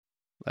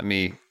Let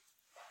me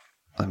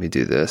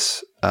do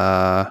this.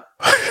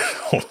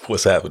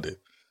 What's happening?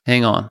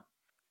 Hang on.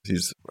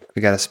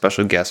 We got a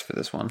special guest for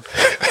this one.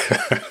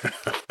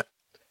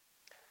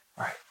 All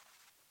right.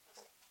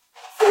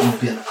 You'll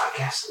be on the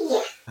podcast.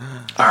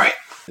 Yeah. All right.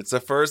 It's the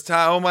first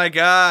time. Oh my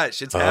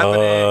gosh, it's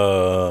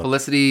happening.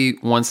 Felicity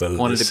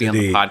wanted to be on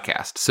the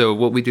podcast. So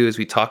what we do is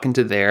we talk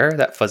into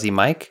that fuzzy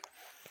mic,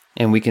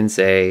 and we can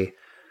say,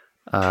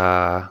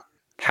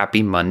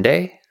 happy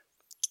Monday.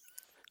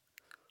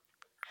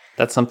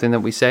 That's something that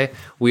we say.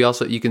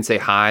 You can say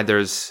hi.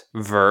 There's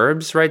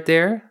Verbs right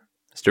there,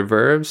 Mr.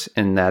 Verbs,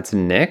 and that's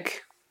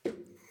Nick.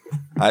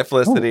 Hi,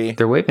 Felicity. Oh,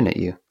 they're waving at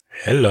you.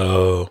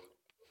 Hello.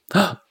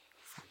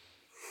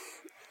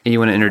 You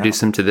want to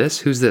introduce them to this?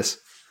 Who's this?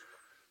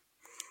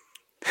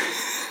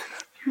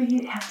 Who do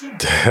you have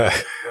there?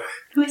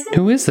 Who is it?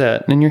 Who is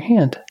that in your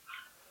hand?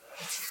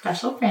 It's a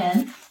special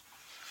friend.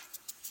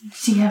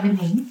 Do you have a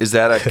name? Is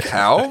that a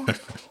cow?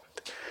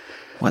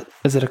 What?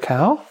 Is it a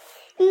cow?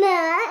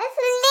 No, it's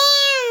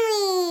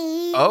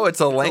Lammy. Oh,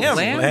 it's a lamb.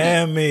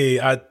 Lammy.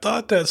 I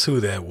thought that's who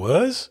that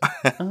was.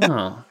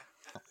 Oh.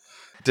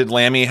 Did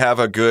Lammy have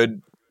a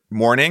good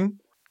morning?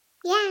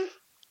 Yeah.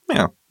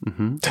 Yeah.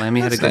 Mm-hmm.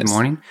 Lammy had a That's good nice.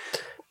 morning.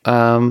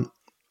 Oh,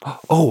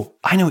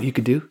 I know what you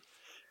could do.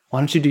 Why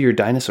don't you do your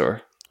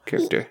dinosaur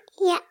character?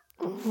 Yeah.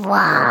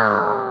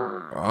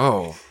 Wow.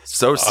 Oh,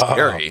 so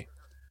scary.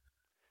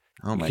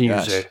 Oh my Can you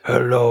gosh. say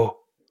hello?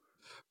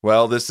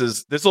 Well,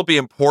 this will be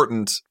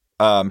important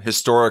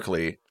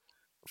historically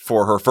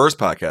for her first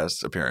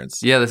podcast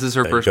appearance. Yeah, this is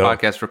her There you first go.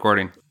 podcast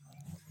recording.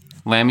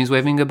 Lammy's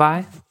waving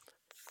goodbye.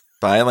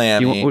 Bye,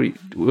 Lammy.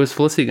 What was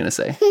Felicity going to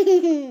say?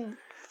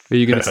 Are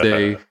you going to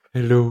say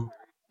hello?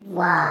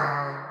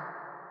 Wow.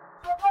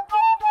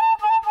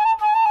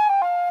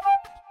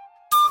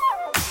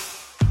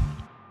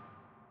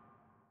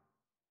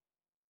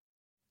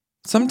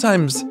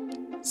 Sometimes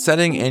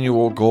setting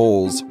annual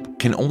goals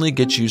can only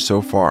get you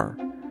so far.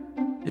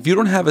 If you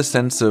don't have a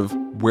sense of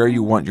where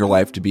you want your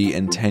life to be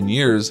in 10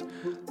 years,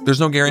 there's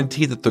no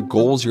guarantee that the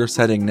goals you're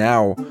setting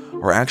now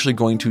are actually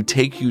going to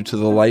take you to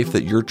the life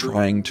that you're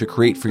trying to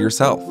create for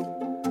yourself.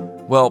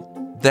 Well,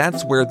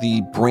 that's where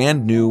the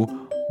brand new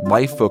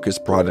Life Focus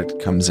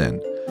product comes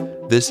in.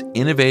 This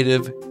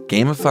innovative,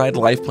 gamified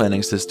life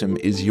planning system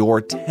is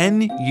your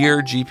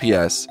 10-year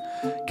GPS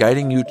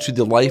guiding you to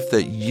the life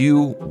that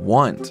you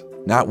want,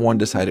 not one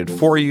decided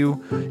for you,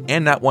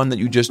 and not one that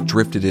you just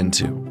drifted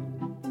into.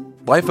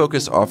 Life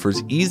Focus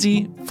offers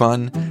easy,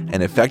 fun,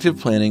 and effective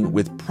planning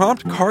with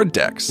prompt card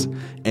decks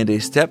and a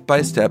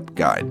step-by-step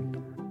guide.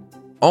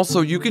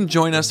 Also, you can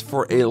join us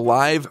for a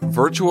live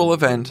virtual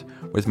event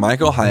with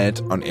Michael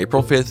Hyatt on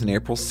April 5th and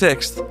April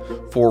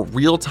 6th for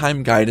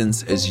real-time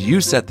guidance as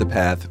you set the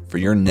path for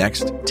your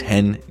next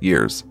 10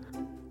 years.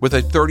 With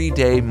a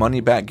 30-day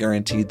money-back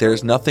guarantee,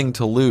 there's nothing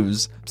to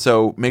lose,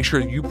 so make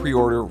sure you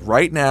pre-order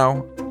right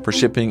now for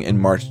shipping in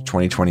March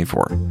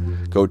 2024.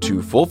 Go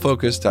to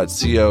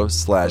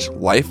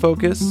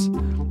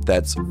fullfocus.co/lifefocus.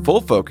 That's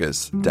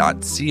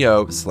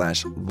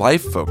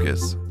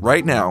fullfocus.co/lifefocus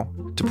right now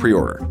to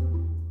pre-order.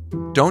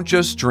 Don't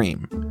just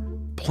dream.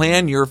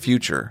 Plan your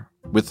future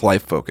with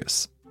Life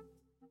Focus.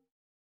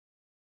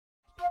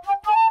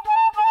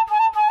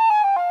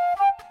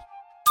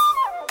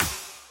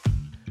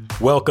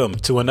 Welcome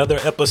to another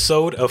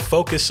episode of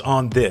Focus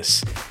on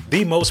This,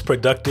 the most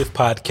productive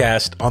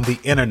podcast on the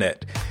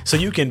internet, so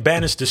you can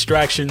banish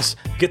distractions,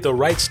 get the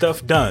right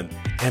stuff done,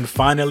 and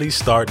finally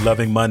start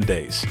loving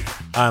Mondays.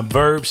 I'm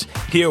Verbs,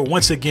 here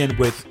once again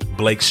with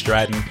Blake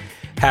Stratton.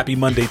 Happy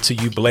Monday to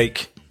you,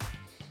 Blake.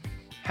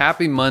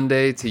 Happy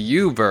Monday to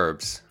you,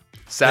 Verbs.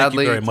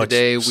 Sadly, very much,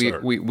 today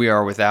sir. we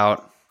are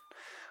without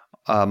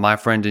my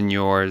friend and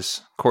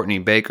yours, Courtney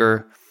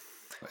Baker.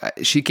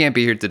 She can't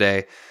be here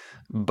today,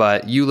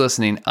 but you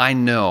listening, I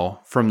know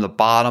from the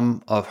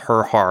bottom of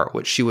her heart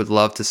what she would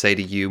love to say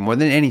to you more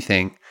than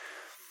anything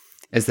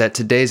is that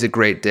today's a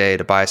great day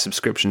to buy a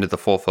subscription to the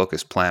Full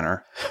Focus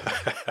Planner.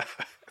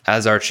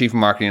 As our chief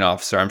marketing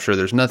officer, I'm sure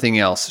there's nothing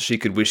else she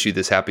could wish you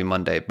this happy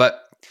Monday.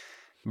 But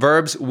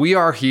Verbs, we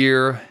are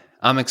here.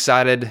 I'm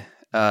excited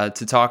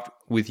to talk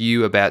with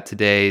you about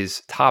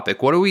today's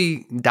topic. What are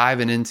we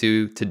diving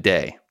into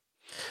today?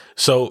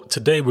 So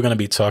today we're going to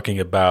be talking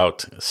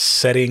about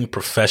setting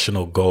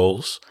professional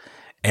goals.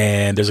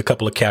 And there's a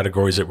couple of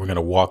categories that we're going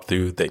to walk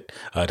through that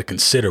to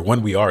consider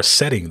when we are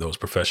setting those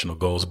professional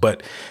goals,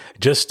 but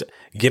just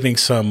giving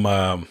some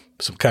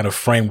kind of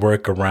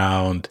framework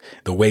around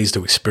the ways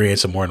to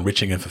experience a more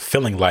enriching and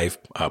fulfilling life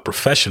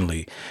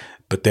professionally,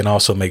 but then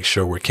also make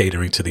sure we're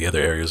catering to the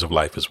other areas of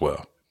life as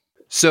well.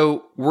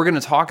 So we're going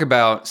to talk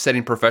about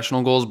setting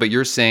professional goals, but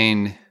you're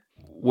saying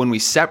when we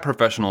set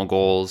professional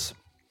goals,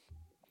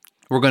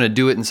 we're going to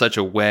do it in such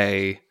a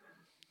way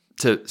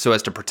so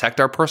as to protect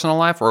our personal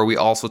life, or are we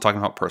also talking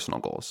about personal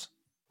goals?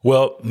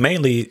 Well,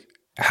 mainly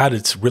how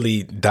to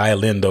really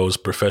dial in those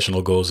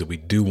professional goals that we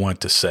do want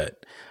to set.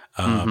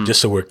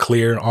 Just so we're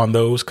clear on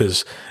those,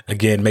 because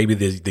again, maybe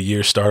the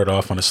year started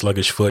off on a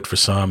sluggish foot for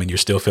some and you're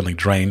still feeling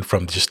drained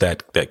from just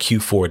that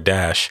Q4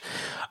 dash.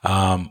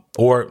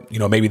 Or,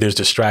 maybe there's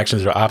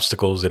distractions or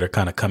obstacles that are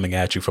kind of coming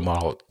at you from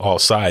all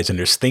sides. And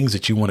there's things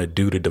that you want to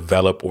do to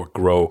develop or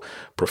grow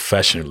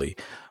professionally.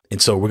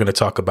 And so we're going to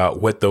talk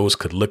about what those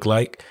could look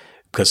like,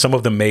 because some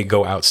of them may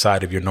go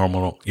outside of your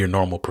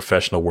normal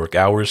professional work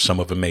hours. Some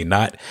of them may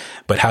not.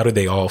 But how do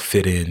they all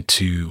fit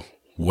into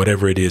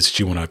whatever it is that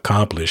you want to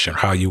accomplish, and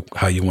how you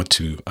want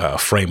to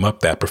frame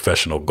up that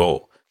professional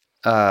goal?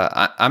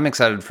 I'm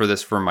excited for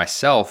this for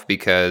myself,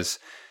 because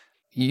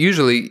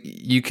usually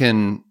you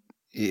can,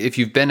 if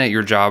you've been at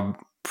your job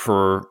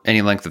for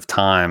any length of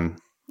time,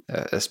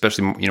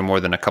 especially more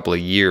than a couple of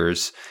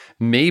years,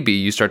 maybe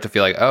you start to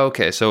feel like, oh,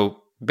 okay,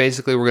 so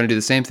basically we're going to do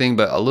the same thing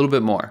but a little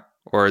bit more,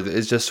 or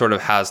it just sort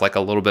of has like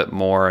a little bit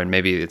more, and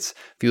maybe it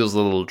feels a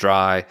little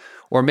dry,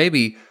 or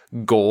maybe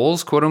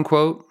goals, quote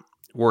unquote,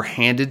 were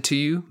handed to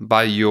you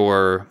by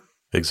your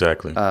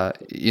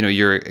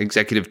your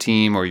executive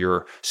team or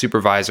your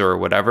supervisor or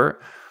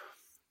whatever.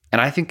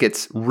 And I think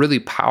it's really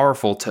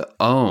powerful to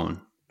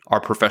own our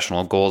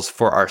professional goals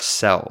for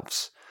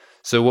ourselves.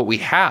 So what we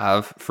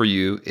have for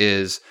you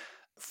is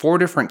 4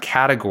 different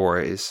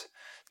categories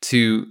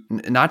to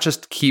not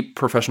just keep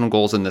professional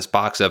goals in this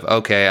box of,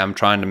 okay, I'm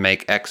trying to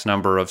make X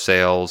number of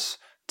sales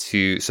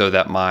so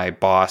that my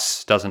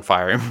boss doesn't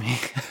fire me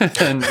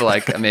and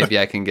like maybe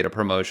I can get a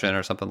promotion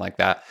or something like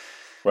that.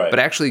 Right. But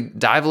actually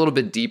dive a little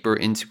bit deeper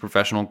into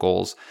professional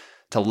goals,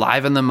 to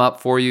liven them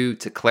up for you,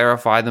 to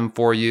clarify them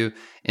for you,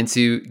 and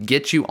to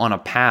get you on a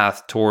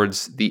path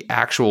towards the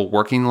actual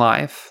working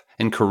life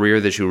and career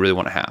that you really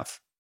want to have.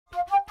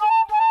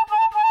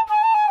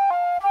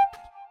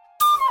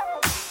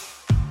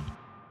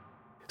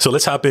 So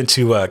let's hop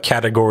into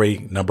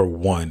category number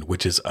 1,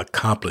 which is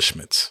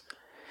accomplishments.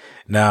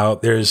 Now,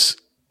 there's,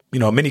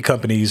 many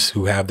companies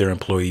who have their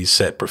employees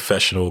set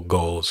professional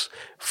goals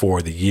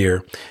for the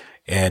year,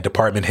 and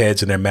department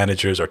heads and their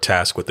managers are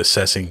tasked with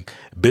assessing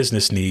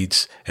business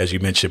needs, as you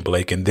mentioned,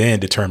 Blake, and then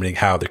determining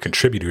how the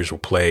contributors will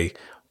play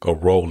a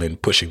role in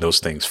pushing those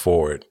things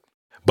forward.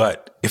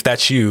 But if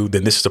that's you,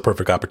 then this is a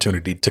perfect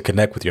opportunity to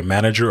connect with your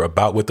manager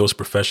about what those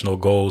professional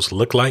goals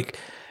look like.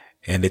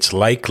 And it's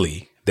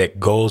likely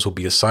that goals will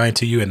be assigned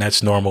to you, and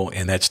that's normal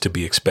and that's to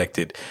be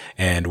expected.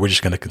 And we're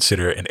just going to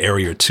consider an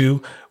area or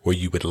 2 where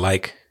you would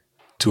like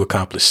to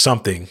accomplish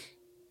something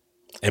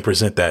and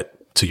present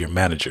that to your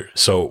manager.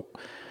 So,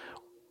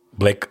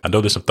 Blake, I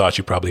know there's some thoughts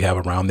you probably have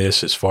around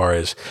this as far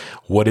as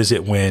what is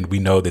it when we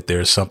know that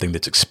there's something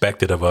that's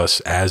expected of us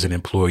as an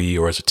employee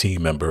or as a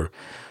team member.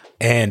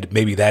 And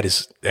maybe that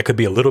could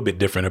be a little bit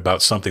different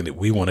about something that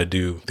we want to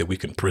do that we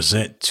can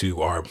present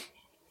to our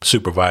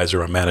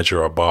supervisor or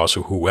manager or boss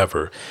or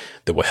whoever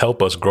that will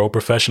help us grow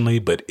professionally,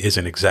 but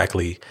isn't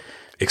exactly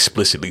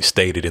explicitly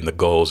stated in the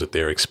goals that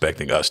they're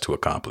expecting us to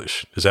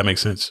accomplish. Does that make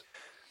sense?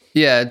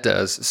 Yeah, it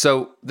does.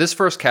 So this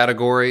first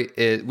category,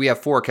 we have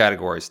 4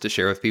 categories to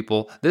share with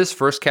people. This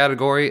first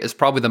category is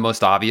probably the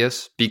most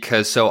obvious,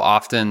 because so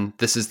often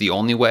this is the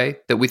only way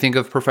that we think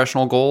of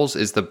professional goals,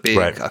 is the big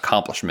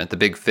accomplishment, the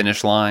big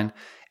finish line.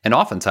 And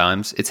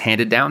oftentimes it's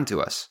handed down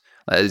to us,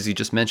 as you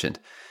just mentioned.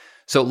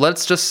 So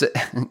let's just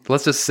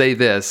say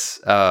this,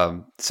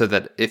 so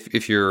that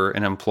if you're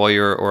an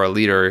employer or a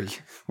leader,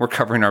 we're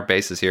covering our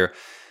bases here.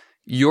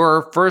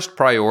 Your first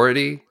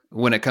priority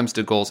when it comes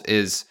to goals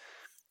is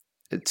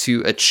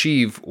to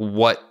achieve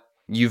what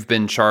you've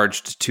been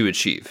charged to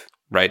achieve,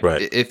 right?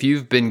 If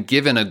you've been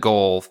given a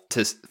goal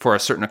for a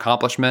certain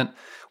accomplishment,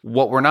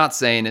 what we're not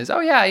saying is,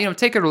 oh yeah,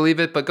 take it or leave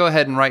it, but go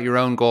ahead and write your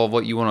own goal of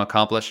what you want to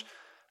accomplish.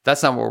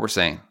 That's not what we're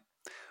saying.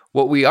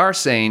 What we are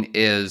saying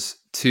is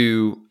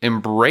to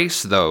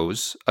embrace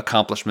those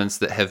accomplishments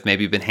that have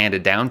maybe been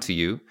handed down to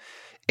you.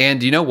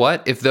 And you know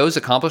what? If those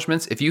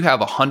accomplishments, if you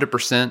have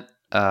 100%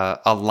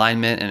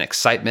 alignment and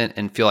excitement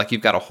and feel like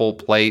you've got a whole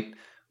plate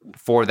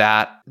for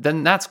that,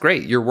 then that's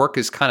great. Your work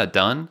is kind of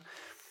done.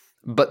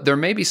 But there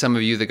may be some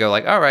of you that go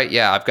like, all right,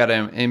 yeah, I've got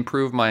to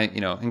improve my,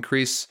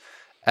 increase,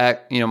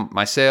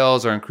 my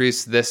sales, or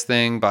increase this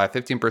thing by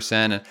 15%.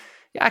 And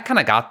yeah, I kind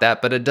of got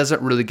that, but it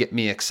doesn't really get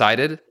me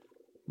excited.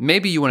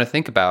 Maybe you want to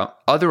think about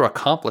other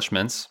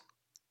accomplishments,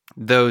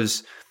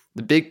 the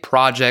big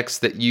projects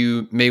that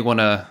you may want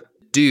to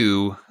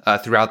do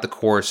throughout the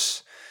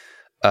course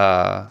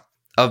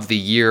of the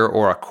year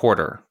or a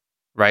quarter,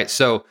 right?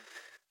 So,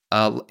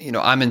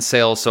 I'm in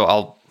sales, so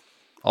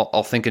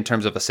I'll think in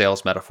terms of a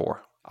sales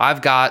metaphor.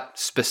 I've got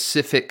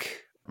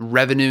specific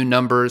revenue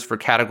numbers for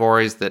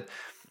categories that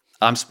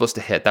I'm supposed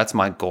to hit. That's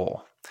my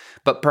goal.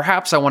 But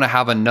perhaps I want to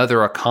have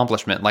another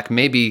accomplishment, like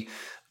maybe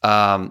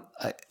it's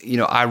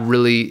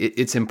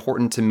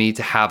important to me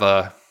to have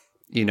a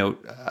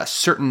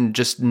certain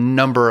just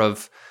number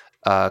of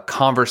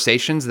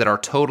conversations that are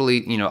totally,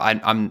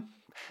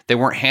 they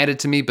weren't handed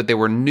to me, but they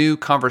were new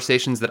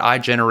conversations that I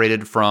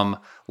generated from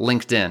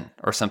LinkedIn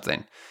or something.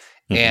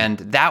 Mm-hmm. And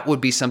that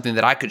would be something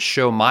that I could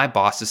show my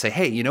boss to say,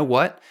 hey, you know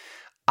what?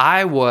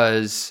 I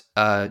was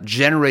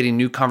generating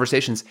new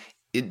conversations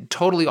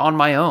totally on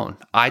my own.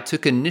 I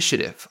took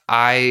initiative.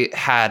 I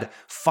had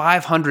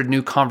 500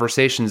 new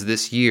conversations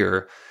this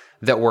year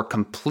that were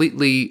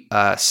completely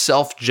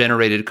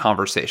self-generated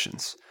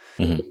conversations.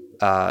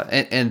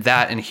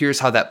 And here's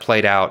how that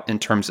played out in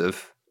terms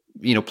of,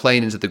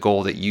 playing into the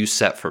goal that you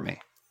set for me.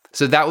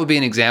 So that would be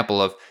an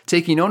example of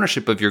taking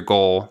ownership of your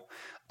goal,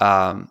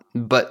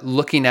 but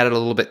looking at it a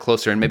little bit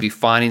closer and maybe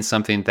finding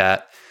something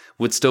that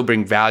would still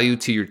bring value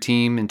to your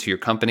team and to your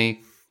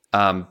company,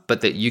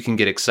 but that you can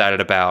get excited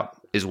about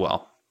as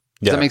well.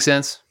 Does that make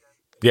sense?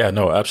 Yeah,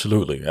 no,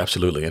 absolutely.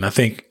 Absolutely. And I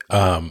think,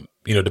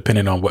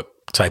 depending on what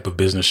type of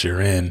business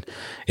you're in,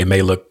 it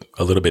may look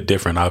a little bit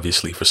different,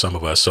 obviously, for some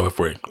of us. So if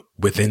we're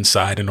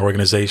inside an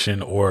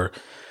organization, or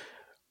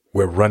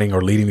we're running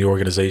or leading the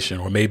organization,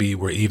 or maybe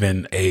we're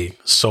even a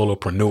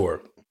solopreneur,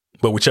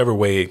 but whichever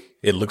way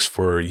it looks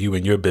for you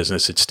and your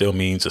business, it still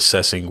means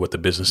assessing what the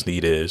business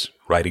need is,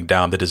 writing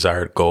down the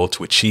desired goal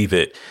to achieve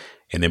it,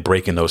 and then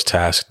breaking those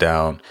tasks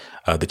down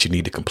that you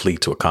need to complete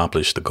to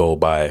accomplish the goal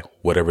by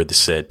whatever the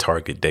said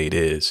target date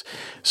is.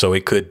 So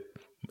it could,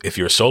 if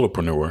you're a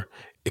solopreneur,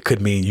 it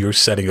could mean you're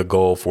setting a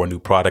goal for a new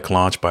product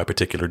launch by a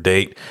particular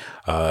date.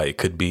 It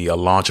could be a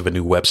launch of a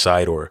new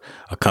website or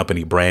a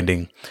company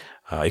branding.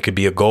 It could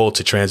be a goal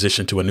to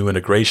transition to a new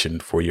integration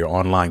for your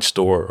online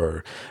store,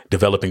 or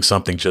developing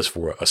something just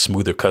for a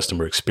smoother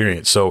customer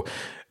experience. So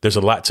there's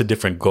lots of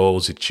different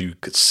goals that you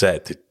could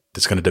set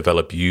that's going to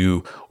develop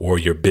you or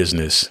your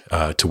business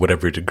to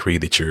whatever degree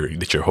that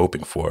you're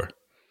hoping for.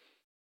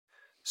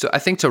 So I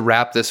think to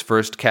wrap this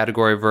first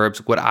category of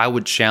verbs, what I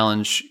would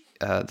challenge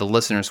the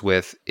listeners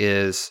with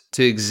is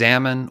to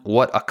examine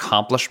what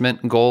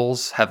accomplishment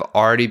goals have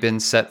already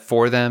been set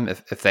for them.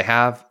 If they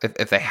have,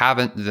 if they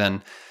haven't,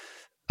 then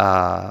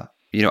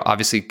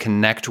obviously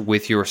connect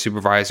with your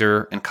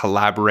supervisor and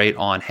collaborate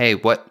on, hey,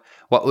 what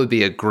would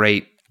be a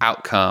great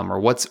outcome, or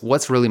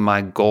what's really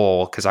my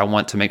goal, because I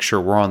want to make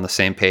sure we're on the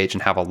same page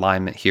and have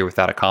alignment here with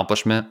that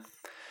accomplishment.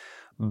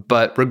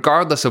 But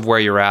regardless of where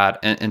you're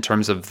at in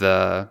terms of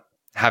the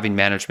having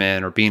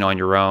management or being on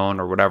your own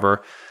or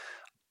whatever,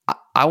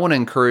 I want to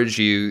encourage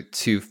you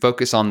to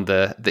focus on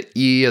the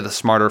E of the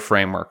SMARTER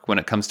framework when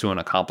it comes to an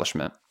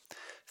accomplishment.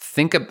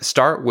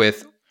 Start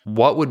with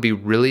what would be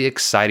really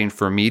exciting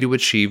for me to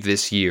achieve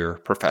this year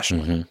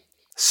professionally. Mm-hmm.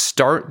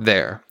 Start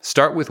there.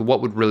 Start with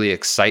what would really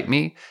excite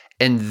me,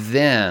 and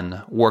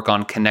then work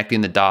on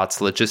connecting the dots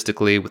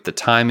logistically with the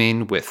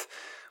timing, with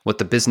what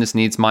the business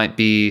needs might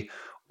be,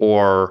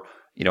 or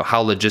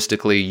how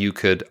logistically you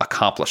could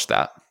accomplish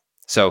that.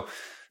 So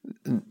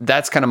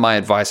that's kind of my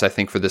advice, I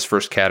think, for this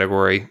first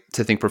category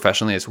to think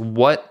professionally, is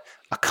what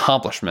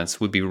accomplishments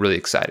would be really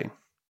exciting.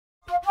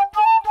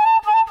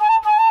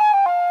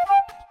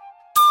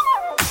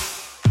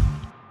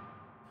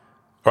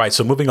 All right,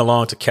 so moving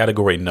along to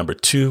category number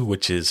 2,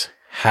 which is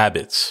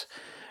habits.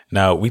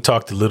 Now, we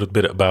talked a little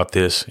bit about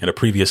this in a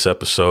previous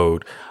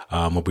episode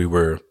when we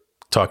were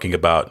talking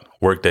about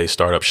workday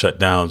startup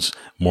shutdowns,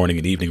 morning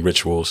and evening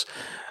rituals.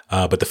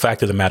 But the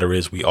fact of the matter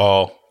is, we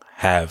all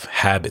have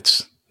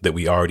habits that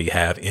we already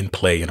have in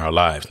play in our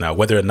lives. Now,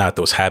 whether or not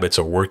those habits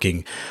are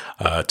working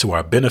to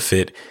our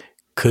benefit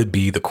could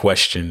be the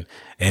question,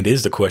 and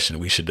is the question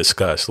we should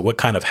discuss. What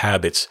kind of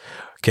habits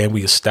can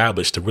we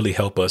establish to really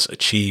help us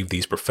achieve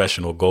these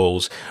professional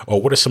goals? Or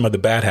what are some of the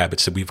bad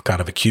habits that we've kind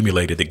of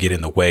accumulated that get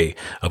in the way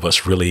of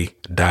us really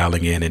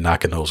dialing in and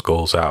knocking those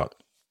goals out?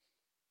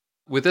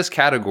 With this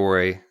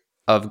category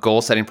of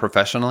goal setting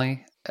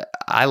professionally,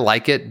 I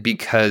like it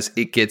because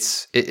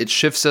it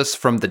shifts us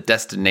from the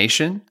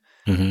destination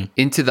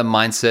into the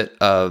mindset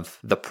of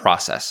the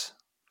process.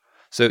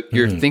 So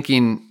you're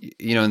thinking,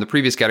 in the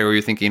previous category,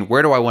 you're thinking,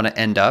 where do I want to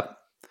end up?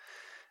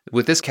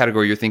 With this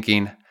category, you're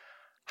thinking,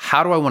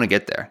 how do I want to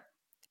get there?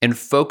 And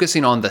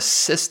focusing on the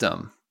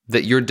system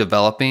that you're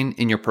developing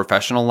in your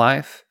professional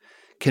life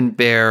can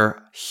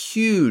bear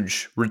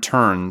huge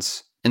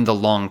returns in the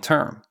long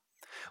term.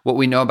 What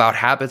we know about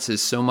habits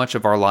is so much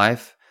of our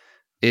life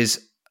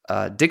is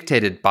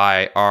dictated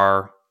by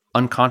our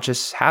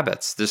unconscious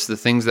habits. This is the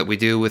things that we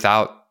do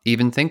without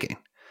even thinking.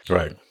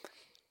 Right.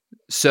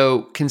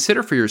 So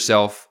consider for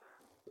yourself,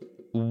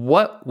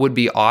 what would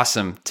be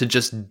awesome to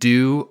just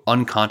do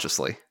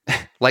unconsciously?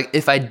 Like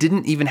if I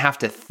didn't even have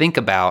to think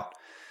about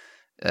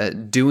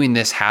doing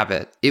this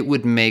habit, it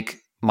would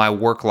make my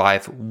work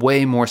life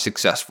way more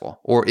successful,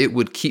 or it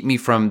would keep me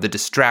from the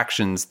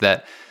distractions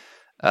that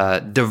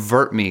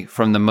divert me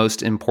from the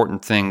most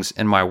important things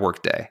in my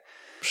workday.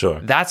 Sure.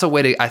 That's a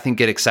way to, I think,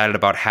 get excited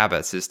about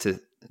habits, is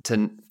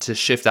to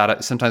shift out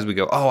of, sometimes we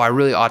go, oh, I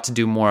really ought to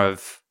do more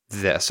of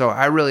this. So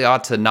I really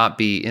ought to not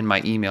be in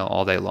my email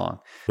all day long.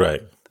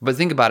 Right. But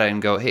think about it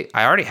and go, hey,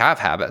 I already have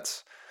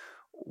habits.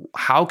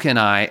 How can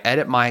I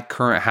edit my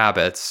current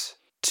habits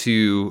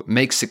to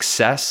make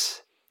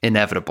success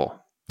inevitable?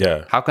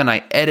 Yeah. How can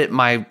I edit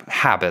my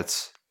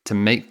habits to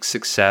make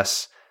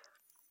success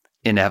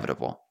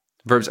inevitable?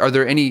 Verbs, are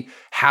there any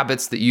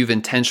habits that you've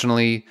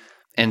intentionally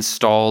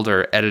installed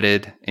or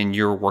edited in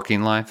your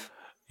working life?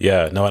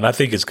 Yeah, no, and I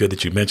think it's good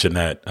that you mentioned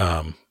that.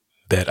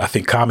 That I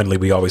think commonly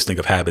we always think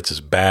of habits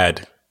as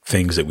bad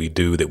things that we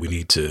do that we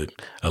need to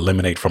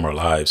eliminate from our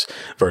lives,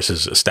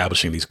 versus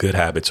establishing these good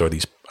habits, or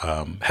these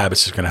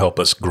habits that are going to help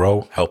us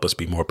grow, help us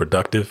be more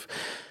productive.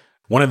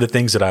 One of the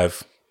things that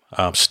I've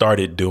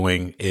started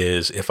doing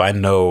is if I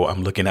know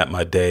I'm looking at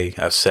my day,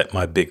 I've set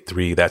my big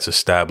 3 that's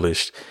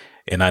established,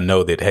 and I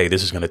know that, hey,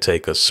 this is going to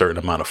take a certain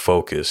amount of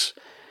focus,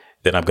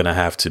 then I'm going to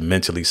have to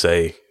mentally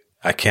say,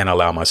 I can't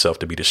allow myself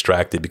to be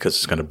distracted because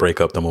it's going to break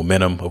up the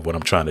momentum of what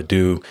I'm trying to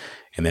do.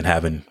 And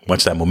then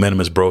once that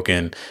momentum is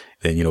broken,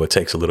 then, it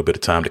takes a little bit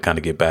of time to kind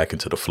of get back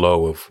into the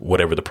flow of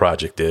whatever the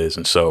project is.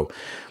 And so,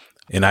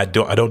 and I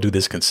don't do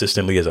this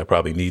consistently as I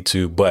probably need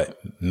to, but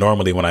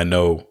normally when I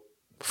know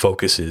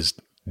focus is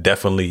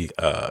definitely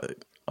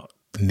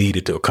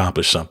needed to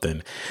accomplish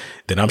something,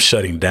 then I'm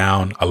shutting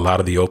down a lot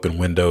of the open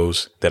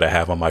windows that I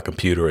have on my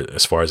computer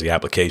as far as the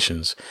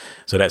applications.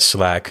 So that's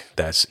Slack,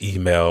 that's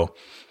email.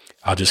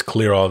 I'll just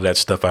clear all of that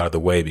stuff out of the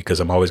way because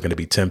I'm always going to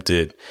be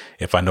tempted.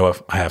 If I know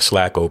if I have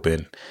Slack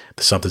open,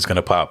 something's going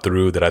to pop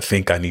through that I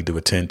think I need to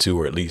attend to,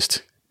 or at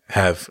least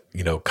have,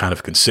 kind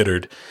of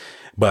considered.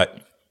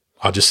 But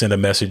I'll just send a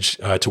message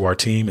to our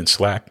team in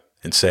Slack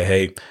and say,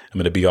 hey, I'm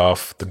going to be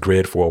off the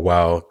grid for a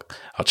while.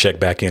 I'll check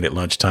back in at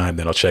lunchtime.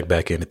 Then I'll check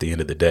back in at the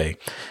end of the day.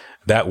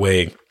 That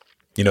way,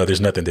 there's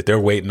nothing that they're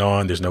waiting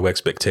on. There's no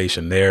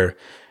expectation there.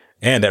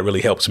 And that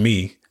really helps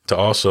me to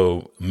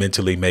also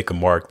mentally make a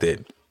mark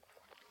that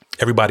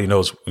everybody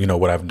knows,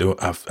 what I'm doing.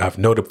 I've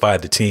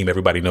notified the team.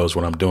 Everybody knows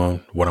what I'm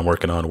doing, what I'm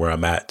working on, where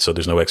I'm at. So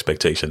there's no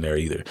expectation there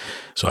either.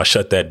 So I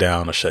shut that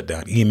down. I shut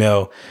down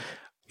email.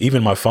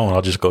 Even my phone,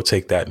 I'll just go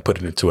take that and put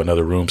it into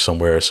another room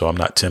somewhere. So I'm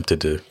not tempted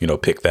to,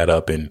 pick that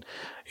up and,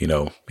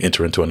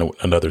 enter into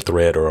another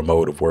thread or a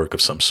mode of work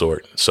of some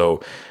sort.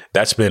 So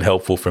that's been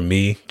helpful for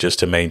me just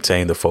to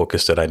maintain the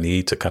focus that I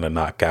need to kind of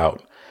knock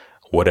out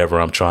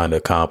whatever I'm trying to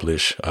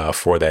accomplish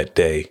for that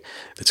day.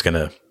 That's going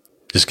to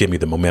just give me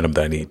the momentum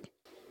that I need.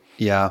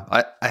 Yeah,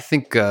 I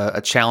think a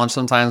challenge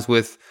sometimes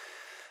with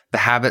the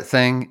habit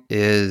thing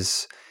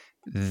is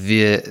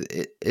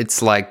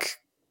it's like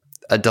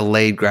a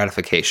delayed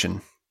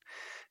gratification.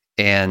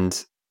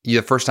 And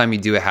the first time you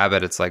do a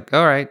habit, it's like,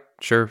 all right,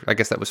 sure, I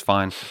guess that was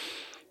fine.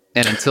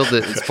 And until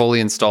it's fully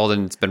installed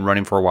and it's been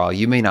running for a while,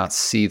 you may not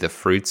see the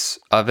fruits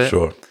of it.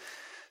 Sure.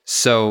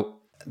 So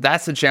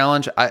that's the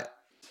challenge.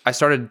 I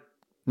started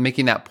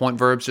making that point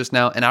verbs just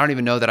now, and I don't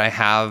even know that I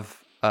have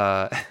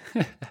a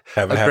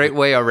great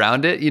way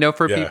around it,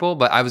 for people.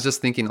 But I was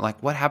just thinking,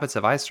 like, what habits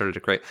have I started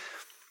to create?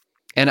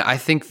 And I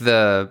think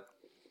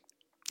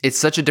it's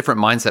such a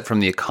different mindset from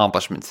the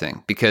accomplishment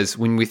thing, because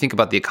when we think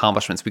about the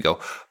accomplishments, we go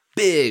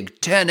big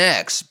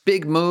 10x,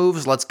 big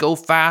moves. Let's go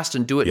fast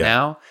and do it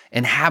now.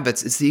 And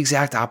habits, it's the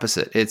exact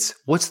opposite. It's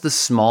what's the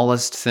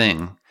smallest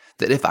thing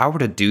that if I were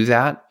to do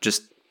that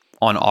just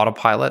on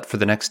autopilot for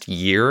the next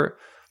year,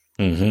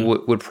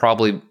 would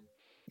probably,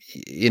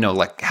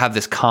 like have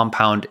this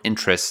compound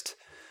interest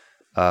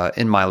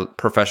in my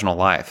professional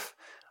life.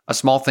 A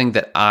small thing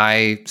that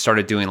I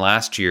started doing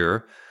last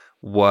year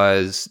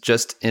was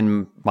just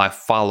in my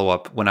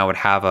follow-up when I would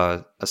have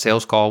a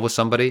sales call with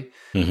somebody,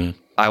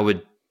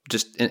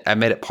 I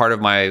made it part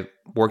of my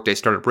workday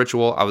startup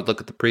ritual. I would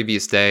look at the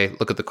previous day,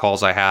 look at the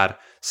calls I had,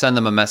 send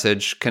them a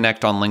message,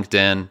 connect on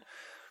LinkedIn,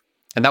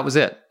 and that was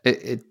it.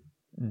 It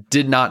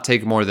did not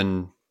take more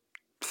than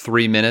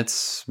 3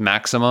 minutes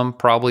maximum,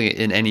 probably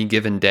in any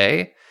given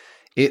day.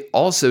 It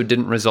also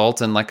didn't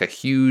result in like a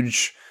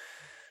huge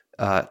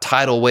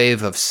tidal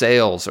wave of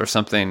sales or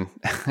something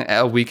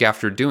a week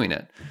after doing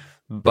it.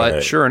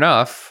 But sure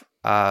enough,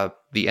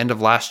 the end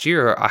of last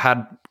year, I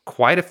had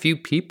quite a few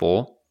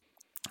people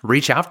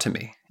reach out to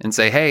me and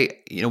say, hey,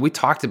 we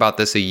talked about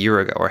this a year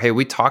ago, or hey,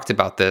 we talked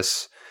about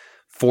this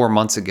 4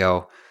 months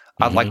ago.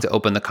 I'd like to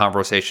open the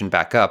conversation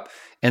back up.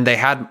 And they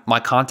had my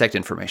contact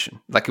information.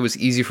 Like, it was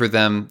easy for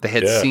them. They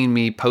had seen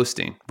me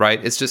posting,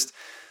 right? It's just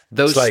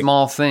those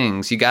small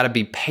things. You got to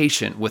be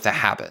patient with a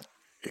habit.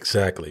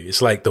 Exactly.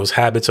 It's like those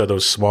habits are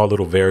those small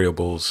little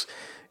variables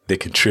that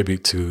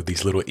contribute to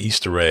these little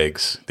Easter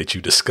eggs that you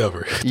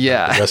discover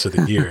the rest of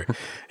the year.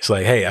 It's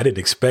like, hey, I didn't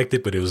expect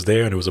it, but it was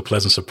there and it was a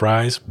pleasant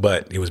surprise.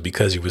 But it was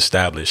because you've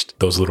established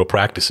those little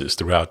practices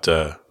throughout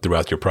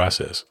your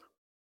process.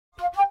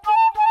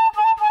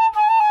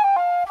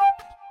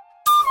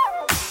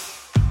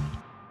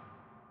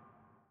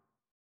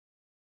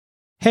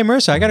 Hey,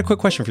 Marissa, I got a quick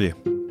question for you.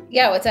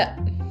 Yeah, what's up?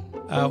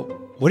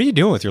 What are you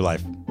doing with your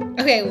life?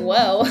 Okay,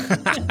 whoa.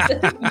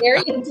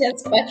 Very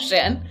intense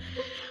question.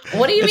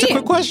 What do you mean? It's a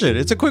quick question.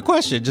 It's a quick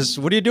question. Just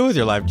what do you do with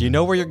your life? Do you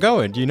know where you're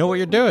going? Do you know what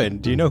you're doing?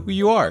 Do you know who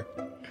you are?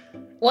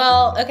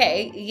 Well,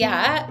 okay,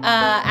 yeah.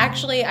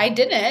 Actually, I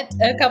didn't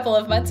a couple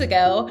of months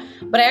ago,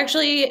 but I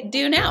actually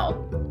do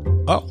now.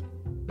 Oh.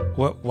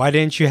 Why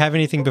didn't you have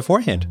anything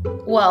beforehand?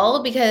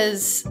 Well,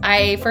 because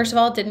I, first of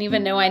all, didn't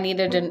even know I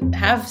needed to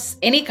have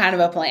any kind of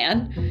a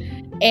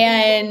plan.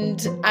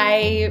 And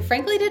I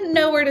frankly didn't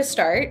know where to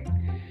start.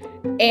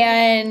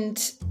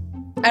 And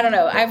I don't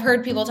know. I've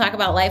heard people talk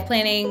about life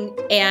planning,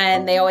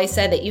 and they always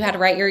said that you had to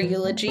write your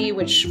eulogy,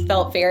 which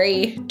felt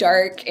very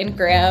dark and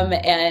grim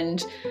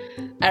and,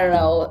 I don't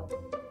know,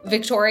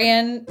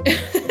 Victorian.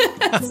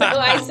 So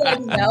I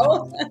said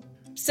no.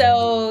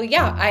 So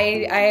yeah,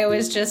 I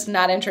was just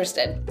not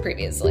interested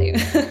previously.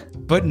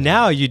 But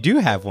now you do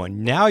have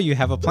one. Now you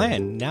have a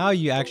plan. Now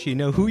you actually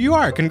know who you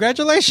are.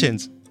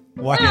 Congratulations.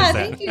 Why is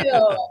that? Thank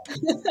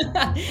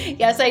you.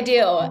 Yes, I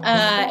do.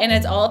 And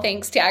it's all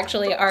thanks to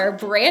actually our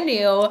brand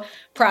new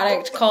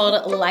product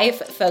called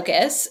Life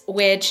Focus,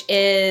 which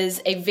is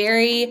a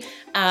very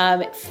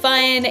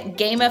fun,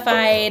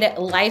 gamified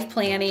life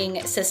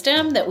planning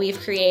system that we've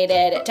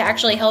created to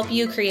actually help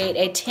you create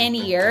a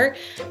 10-year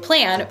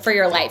plan for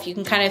your life. You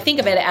can kind of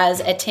think of it as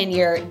a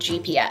 10-year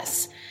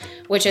GPS,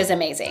 which is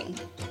amazing.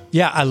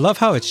 Yeah, I love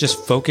how it's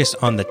just focused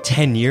on the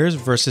 10 years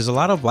versus a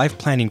lot of life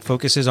planning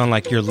focuses on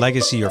like your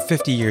legacy or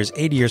 50 years,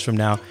 80 years from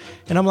now.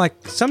 And I'm like,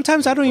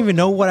 sometimes I don't even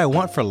know what I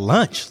want for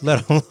lunch,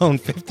 let alone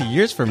 50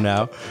 years from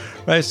now,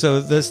 right?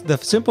 So the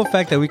simple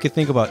fact that we could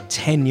think about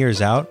 10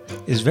 years out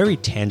is very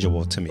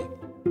tangible to me.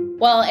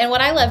 Well, and what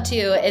I love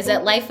too is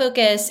that Life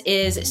Focus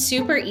is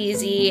super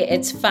easy,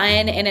 it's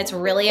fun, and it's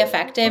really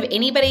effective.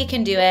 Anybody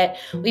can do it.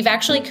 We've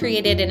actually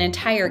created an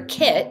entire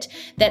kit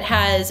that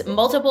has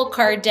multiple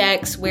card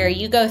decks where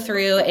you go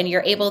through and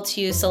you're able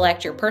to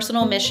select your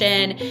personal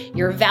mission,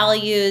 your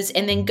values,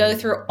 and then go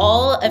through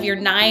all of your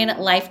 9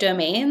 life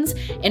domains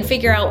and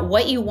figure out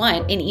what you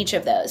want in each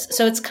of those.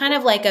 So it's kind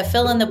of like a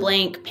fill in the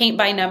blank, paint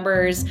by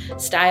numbers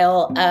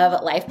style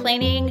of life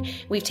planning.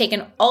 We've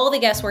taken all the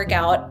guesswork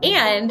out,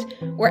 and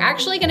we're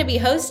actually going to be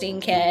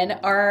hosting, Ken,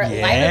 our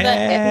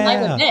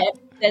live event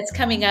that's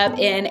coming up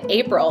in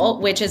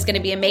April, which is going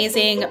to be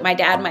amazing. My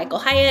dad, Michael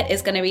Hyatt,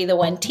 is going to be the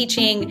one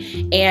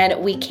teaching,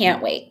 and we can't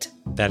wait.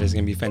 That is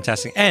going to be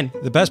fantastic. And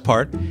the best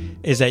part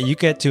is that you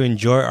get to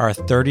enjoy our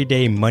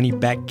 30-day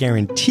money-back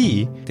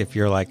guarantee. If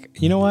you're like,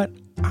 you know what?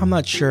 I'm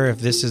not sure if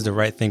this is the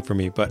right thing for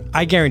me, but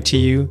I guarantee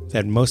you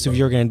that most of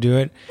you are going to do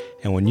it.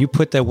 And when you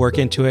put that work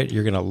into it,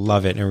 you're going to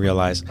love it and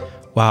realize,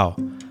 wow,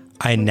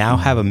 I now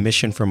have a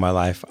mission for my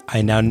life.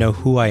 I now know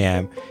who I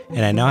am,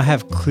 and I now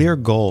have clear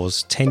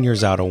goals 10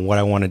 years out on what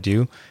I want to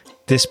do.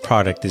 This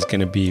product is going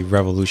to be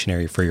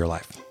revolutionary for your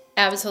life.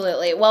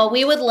 Absolutely. Well,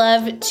 we would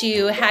love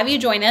to have you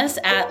join us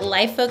at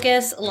Life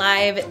Focus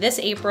Live this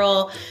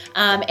April.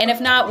 And if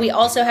not, we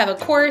also have a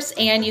course,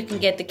 and you can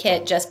get the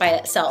kit just by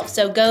itself.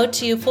 So go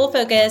to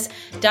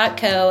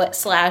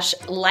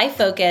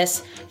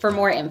fullfocus.co/lifefocus for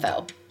more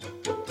info.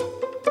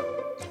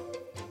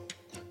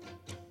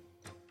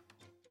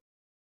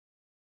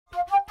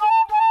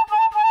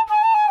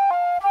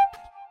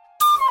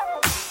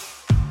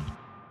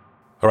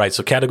 All right,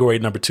 so category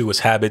number 2 is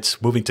habits.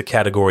 Moving to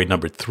category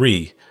number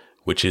 3,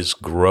 which is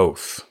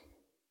growth.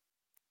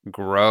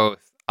 Growth.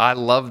 I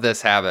love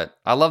this habit.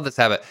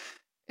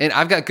 And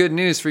I've got good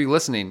news for you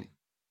listening.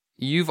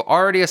 You've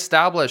already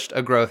established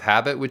a growth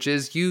habit, which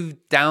is you've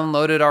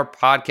downloaded our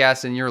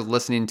podcast and you're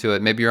listening to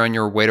it. Maybe you're on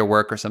your way to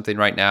work or something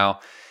right now.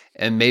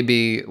 And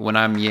maybe when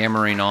I'm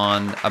yammering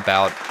on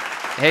about,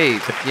 hey,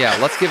 yeah,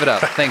 let's give it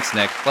up. Thanks,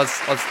 Nick. Let's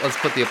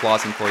put the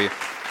applause in for you.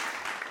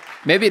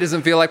 Maybe it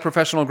doesn't feel like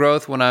professional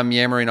growth when I'm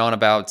yammering on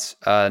about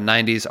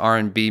 90s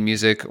R&B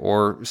music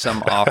or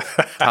some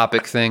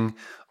off-topic thing,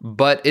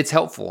 but it's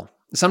helpful.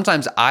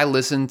 Sometimes I'll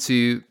listen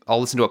to a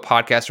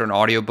podcast or an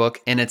audiobook,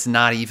 and it's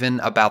not even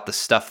about the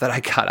stuff that I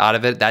got out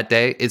of it that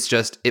day. It's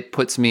just, it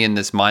puts me in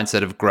this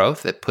mindset of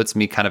growth. It puts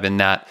me kind of in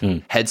that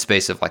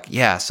headspace of like,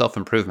 yeah,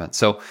 self-improvement.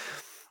 So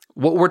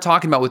what we're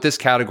talking about with this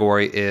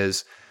category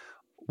is,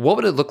 what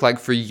would it look like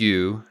for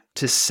you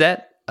to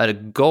set a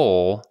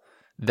goal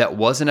that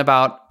wasn't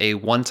about a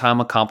one-time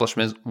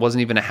accomplishment,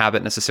 wasn't even a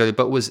habit necessarily,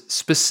 but was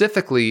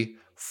specifically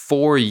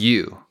for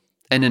you,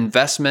 an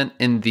investment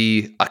in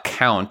the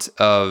account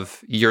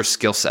of your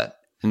skill set,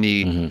 in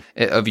the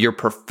of your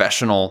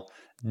professional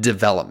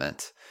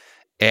development.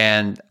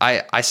 And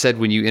I said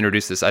when you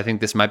introduced this, I think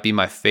this might be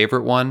my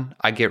favorite one.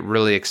 I get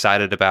really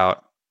excited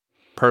about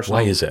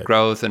personal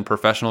growth and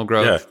professional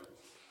growth.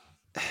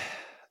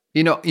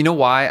 Yeah. You know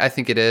why I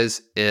think it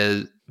is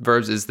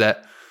Verbs, is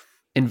that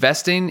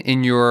investing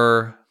in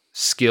your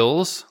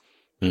skills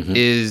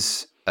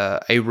is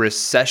a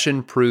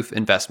recession-proof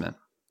investment.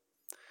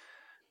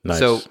 Nice.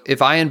 So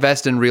if I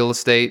invest in real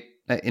estate,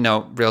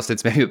 real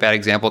estate's maybe a bad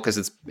example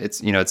because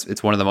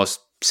it's one of the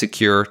most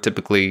secure,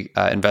 typically,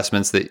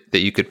 investments that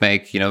you could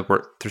make.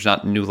 Where there's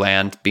not new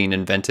land being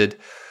invented,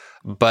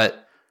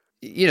 but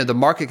the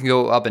market can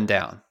go up and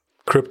down.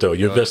 Crypto,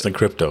 you invest in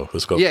crypto.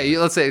 Let's go. Yeah,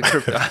 let's say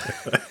crypto.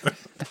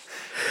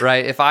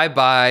 Right. If I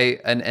buy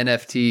an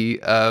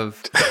NFT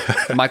of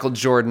Michael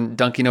Jordan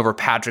dunking over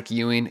Patrick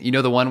Ewing,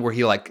 the one where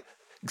he like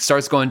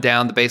starts going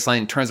down the baseline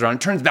and turns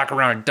around, turns back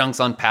around and dunks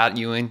on Pat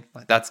Ewing,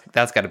 that's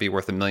got to be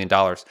worth $1 million.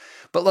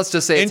 But let's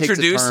just say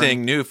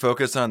introducing new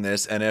focus on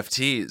this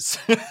NFTs.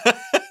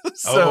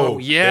 Yes,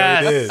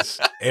 there it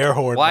is. Air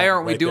horn. Why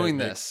aren't we doing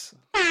this?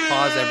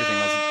 Pause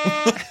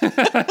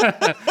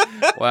everything.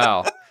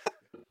 Wow.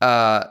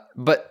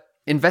 But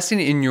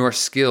investing in your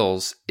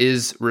skills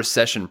is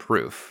recession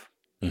proof.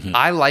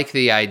 I like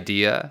the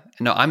idea.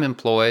 No, I'm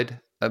employed,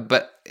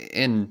 but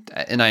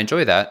I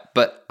enjoy that.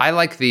 But I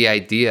like the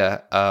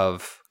idea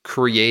of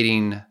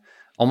creating,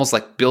 almost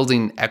like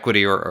building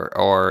equity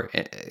or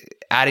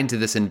adding to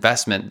this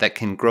investment that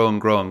can grow and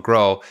grow and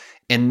grow,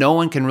 and no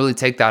one can really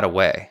take that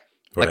away.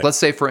 Like, Right. let's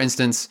say, for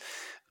instance,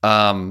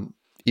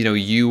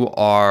 you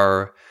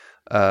are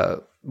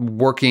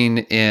working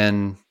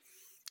in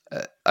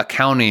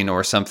accounting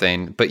or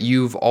something, but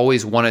you've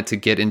always wanted to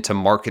get into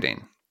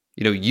marketing.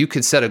 You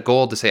could set a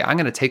goal to say, I'm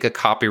going to take a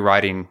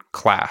copywriting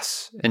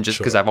class. And just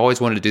because I've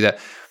always wanted to do that.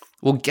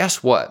 Well,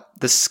 guess what?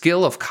 The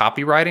skill of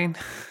copywriting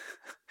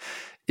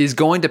is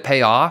going to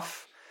pay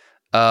off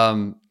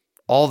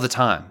all the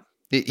time,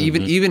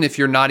 even if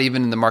you're not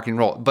even in the marketing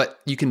role. But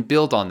you can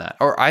build on that.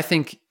 Or I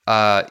think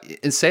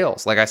in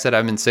sales, like I said,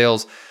 I'm in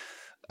sales.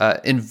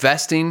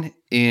 Investing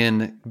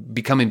in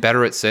becoming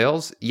better at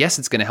sales, yes,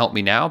 it's going to help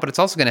me now, but it's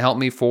also going to help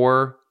me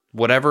for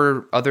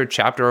whatever other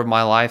chapter of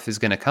my life is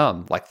going to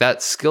come. Like,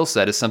 that skill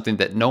set is something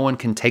that no one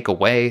can take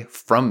away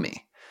from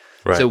me.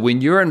 Right. So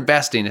when you're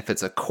investing, if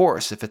it's a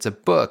course, if it's a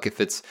book,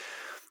 if it's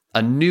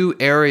a new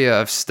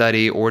area of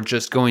study, or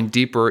just going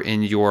deeper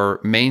in your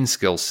main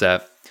skill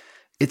set,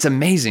 it's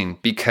amazing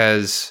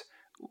because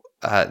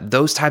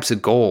those types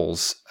of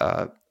goals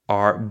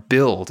are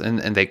built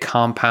and they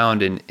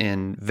compound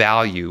in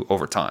value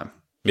over time.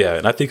 Yeah,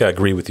 and I think I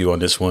agree with you on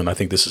this one. I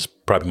think this is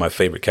probably my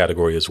favorite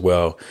category as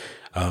well.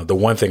 The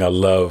one thing I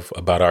love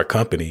about our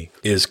company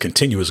is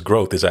continuous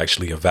growth is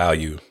actually a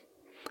value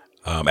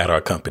at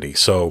our company.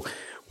 So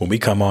when we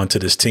come on to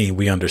this team,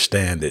 we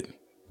understand that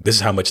this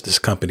is how much this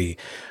company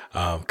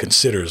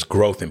considers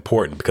growth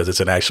important, because it's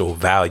an actual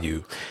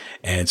value.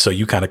 And so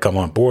you kind of come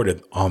on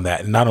board on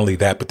that. And not only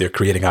that, but they're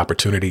creating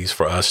opportunities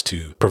for us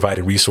to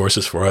providing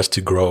resources for us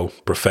to grow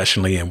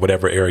professionally in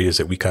whatever areas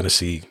that we kind of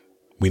see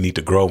we need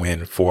to grow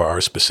in for our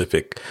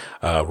specific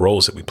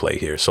roles that we play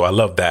here. So I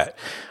love that.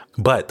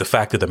 But the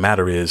fact of the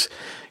matter is,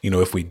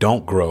 if we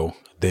don't grow,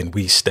 then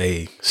we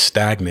stay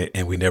stagnant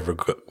and we never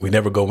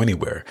go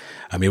anywhere.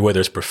 I mean,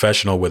 whether it's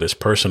professional, whether it's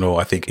personal,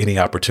 I think any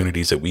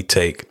opportunities that we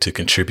take to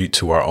contribute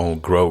to our own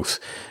growth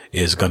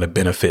is going to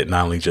benefit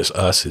not only just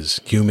us as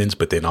humans,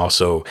 but then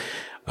also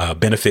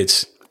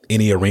benefits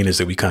any arenas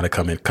that we kind of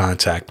come in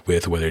contact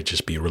with, whether it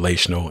just be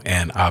relational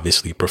and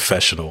obviously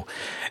professional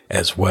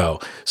as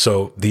well.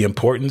 So the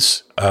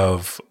importance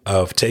of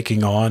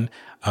taking on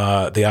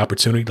the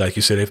opportunity, like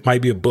you said, it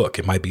might be a book,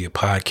 it might be a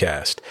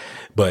podcast,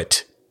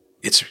 but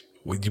it's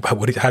how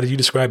did you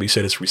describe it? You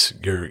said it's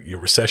you're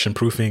recession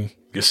proofing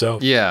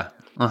yourself. Yeah.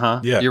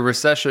 Yeah. You're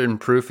recession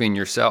proofing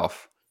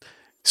yourself.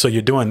 So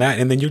you're doing that,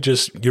 and then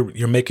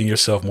you're making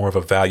yourself more of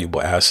a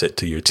valuable asset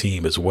to your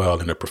team as well,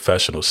 in a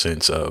professional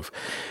sense of,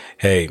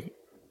 hey,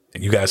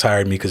 you guys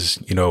hired me because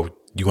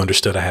you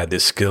understood I had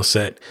this skill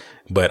set,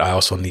 but I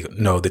also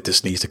know that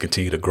this needs to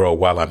continue to grow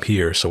while I'm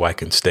here, so I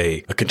can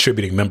stay a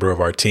contributing member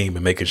of our team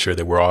and making sure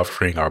that we're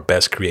offering our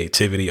best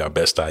creativity, our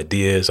best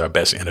ideas, our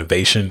best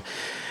innovation,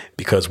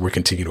 because we're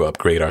continuing to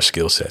upgrade our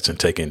skill sets and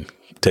taking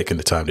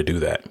the time to do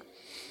that.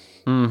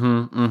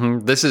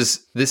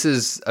 This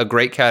is a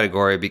great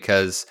category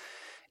because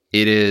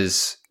it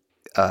is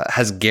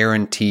has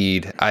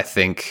guaranteed, I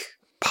think,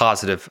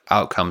 positive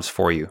outcomes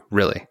for you.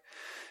 Really,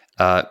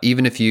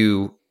 even if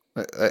you,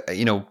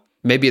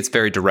 maybe it's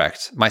very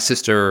direct. My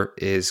sister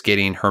is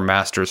getting her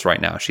master's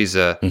right now. She's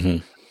a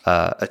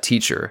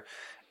teacher.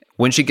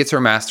 When she gets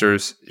her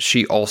master's,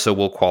 she also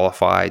will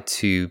qualify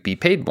to be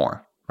paid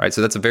more. Right,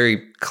 so that's a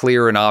very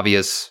clear and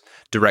obvious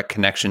direct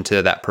connection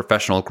to that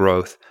professional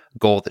growth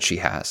goal that she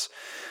has.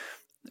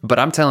 But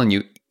I'm telling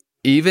you,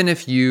 even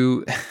if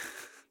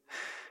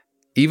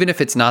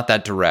it's not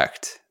that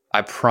direct,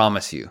 I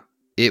promise you,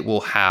 it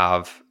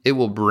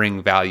will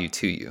bring value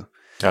to you.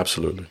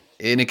 Absolutely.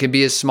 And it can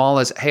be as small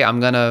as, hey,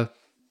 I'm going to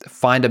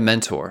find a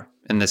mentor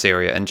in this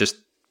area and just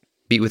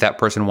meet with that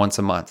person once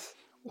a month.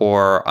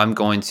 Or I'm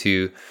going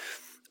to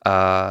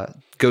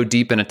go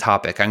deep in a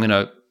topic. I'm going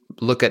to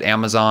look at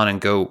Amazon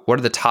and go, what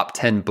are the top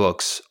 10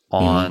 books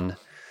on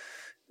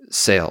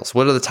sales?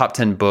 What are the top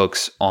 10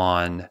 books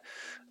on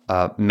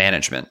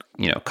management,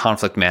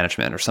 conflict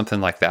management or something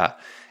like that?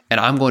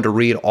 And I'm going to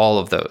read all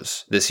of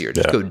those this year.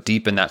 Just go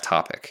deep in that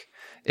topic.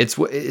 It's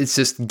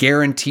just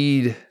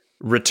guaranteed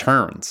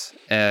returns.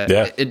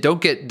 And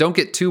don't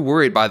get too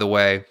worried, by the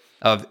way,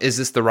 of, is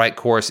this the right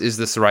course? Is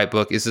this the right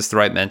book? Is this the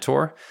right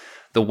mentor?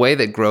 The way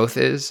that growth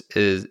is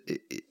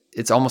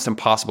it's almost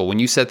impossible. When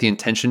you set the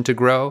intention to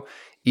grow,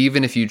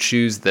 even if you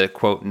choose the,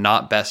 quote,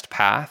 not best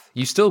path,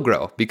 you still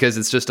grow because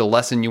it's just a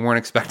lesson you weren't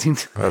expecting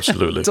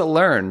to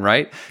learn,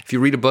 right? If you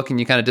read a book and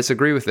you kind of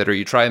disagree with it, or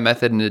you try a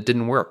method and it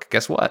didn't work,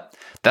 guess what?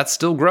 That's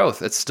still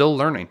growth. It's still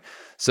learning.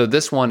 So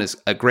this one is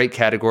a great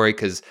category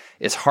because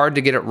it's hard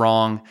to get it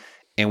wrong.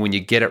 And when you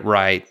get it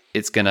right,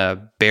 it's going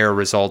to bear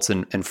results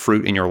and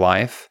fruit in your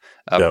life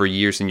for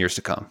years and years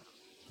to come.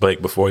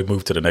 Blake, before we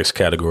move to the next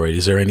category,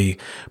 is there any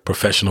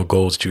professional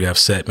goals that you have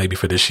set maybe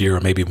for this year,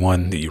 or maybe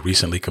one that you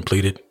recently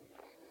completed?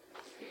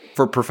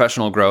 For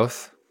professional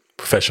growth?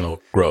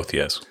 Professional growth,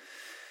 yes.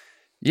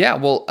 Yeah,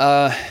 well,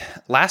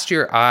 last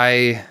year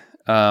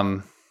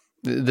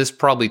this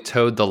probably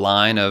towed the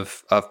line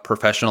of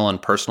professional and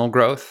personal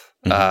growth.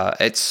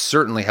 It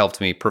certainly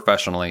helped me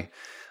professionally.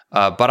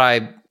 But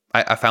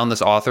I found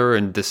this author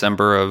in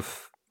December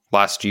of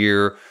last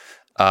year,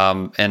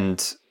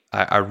 and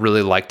I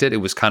really liked it. It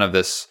was kind of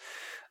this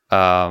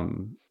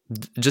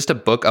just a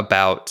book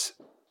about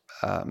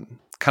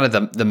kind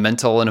of the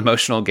mental and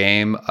emotional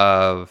game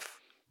of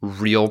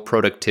real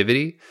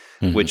productivity,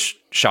 which,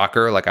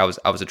 shocker, like I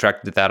was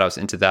attracted to that. I was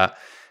into that.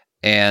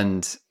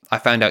 And I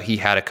found out he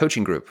had a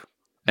coaching group.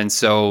 And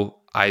so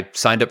I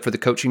signed up for the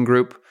coaching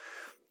group.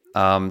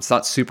 It's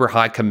not super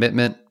high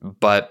commitment,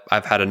 but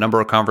I've had a number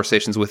of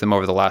conversations with him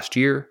over the last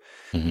year.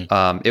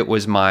 It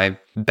was my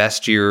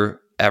best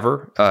year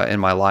ever in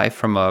my life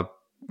from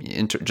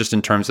just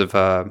in terms of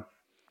a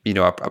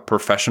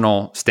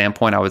professional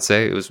standpoint. I would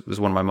say it was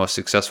one of my most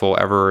successful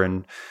ever,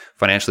 and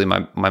financially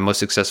my most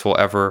successful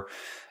ever.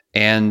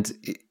 And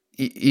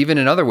even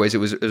in other ways, it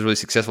was really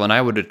successful. And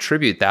I would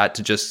attribute that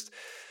to just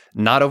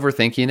not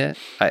overthinking it.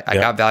 I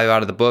got value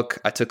out of the book.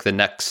 I took the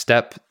next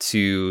step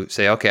to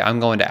say, okay,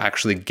 I'm going to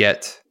actually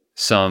get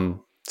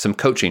some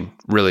coaching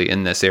really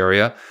in this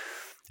area.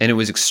 And it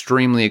was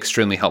extremely,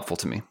 extremely helpful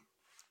to me.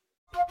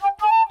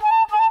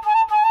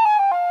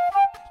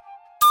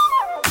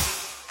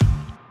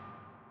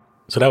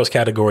 So that was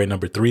category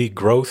number 3,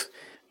 growth.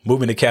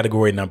 Moving to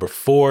category number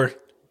 4,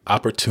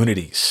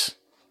 opportunities.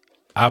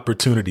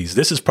 Opportunities.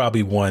 This is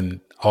probably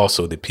one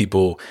also that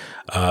people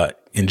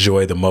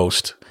enjoy the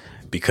most,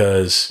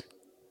 because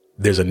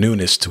there's a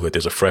newness to it.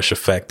 There's a fresh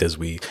effect, as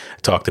we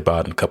talked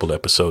about in a couple of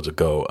episodes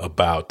ago,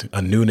 about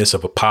a newness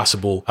of a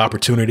possible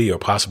opportunity or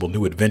possible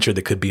new adventure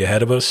that could be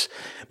ahead of us,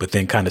 but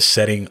then kind of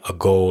setting a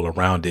goal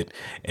around it.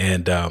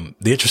 And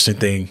the interesting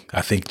thing,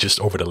 I think, just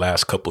over the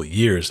last couple of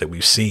years that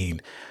we've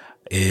seen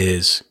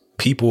is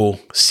people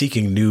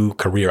seeking new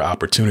career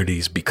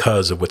opportunities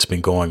because of what's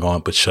been going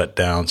on with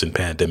shutdowns and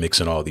pandemics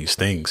and all these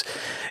things,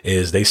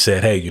 is they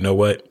said, hey, you know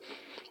what?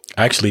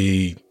 I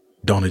actually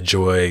don't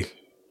enjoy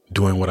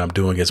doing what I'm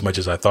doing as much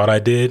as I thought I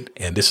did.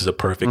 And this is a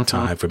perfect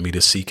time for me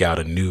to seek out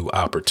a new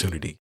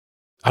opportunity.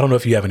 I don't know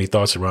if you have any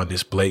thoughts around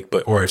this, Blake,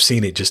 or have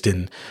seen it just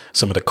in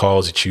some of the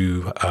calls that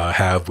you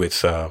have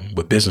with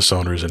business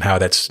owners, and how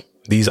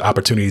these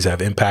opportunities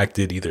have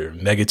impacted either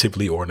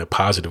negatively or in a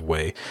positive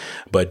way.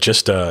 But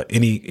just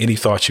any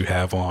thoughts you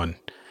have on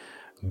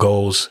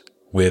goals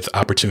with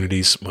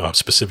opportunities,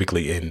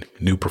 specifically in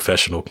new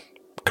professional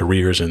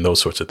careers and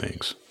those sorts of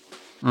things.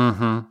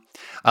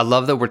 I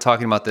love that we're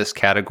talking about this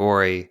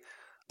category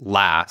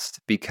last,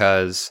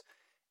 because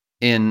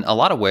in a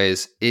lot of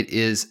ways, it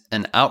is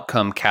an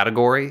outcome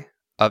category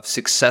of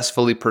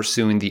successfully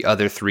pursuing the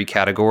other 3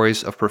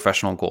 categories of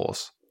professional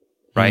goals,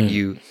 right?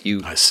 You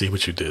I see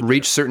what you did.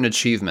 Reach certain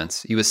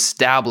achievements. You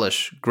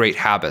establish great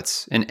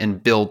habits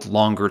and build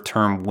longer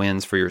term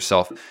wins for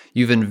yourself.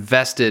 You've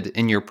invested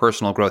in your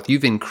personal growth.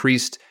 You've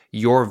increased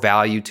your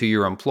value to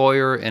your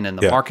employer and in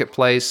the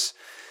marketplace.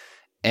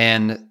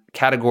 And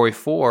category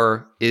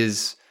 4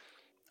 is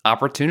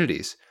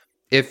opportunities.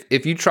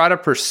 If you try to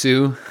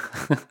pursue,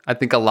 I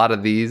think a lot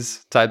of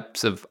these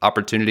types of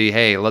opportunity,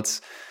 hey,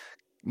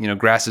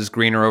 grass is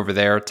greener over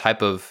there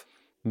type of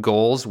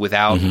goals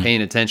without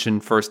paying attention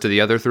first to the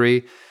other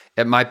 3,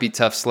 it might be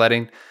tough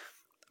sledding.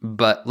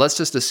 But let's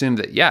just assume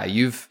that,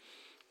 you've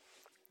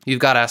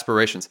got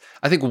aspirations.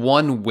 I think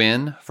one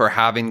win for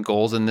having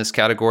goals in this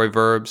category,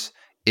 Verbs,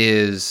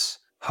 is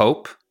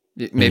hope.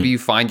 Maybe you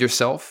find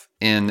yourself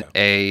in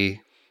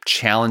a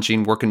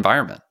challenging work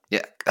environment.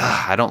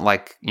 I don't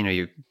like,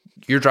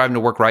 you're driving to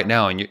work right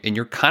now and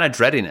you're kind of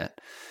dreading it.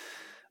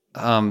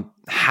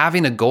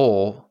 Having a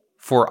goal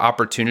for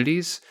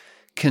opportunities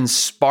can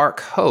spark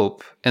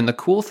hope. And the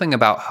cool thing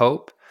about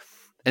hope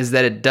is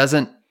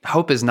that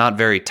hope is not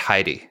very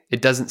tidy.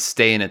 It doesn't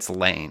stay in its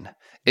lane.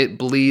 It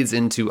bleeds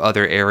into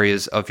other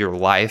areas of your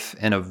life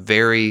in a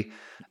very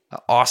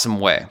awesome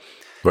way.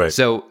 Right.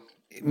 So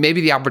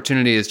maybe the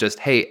opportunity is just,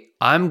 hey,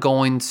 I'm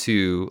going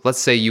to, let's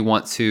say you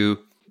want to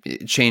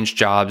change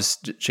jobs,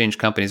 change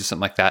companies or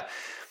something like that.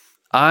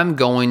 I'm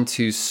going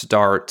to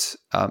start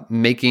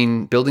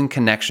building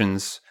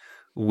connections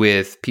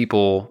with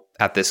people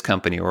at this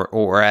company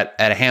or at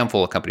a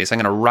handful of companies. I'm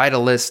going to write a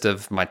list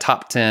of my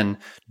top 10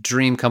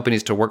 dream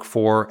companies to work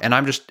for. And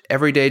I'm just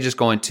every day just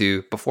going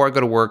to, before I go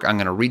to work, I'm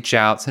going to reach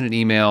out, send an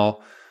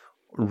email,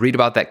 read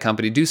about that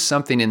company, do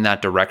something in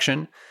that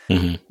direction.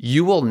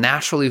 You will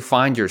naturally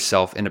find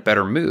yourself in a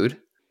better mood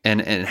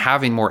and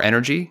having more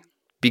energy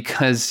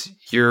because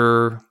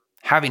you're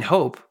having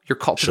hope, you're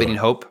cultivating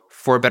hope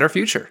for a better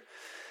future.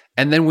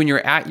 And then when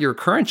you're at your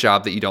current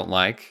job that you don't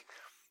like,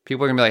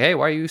 people are going to be like, hey,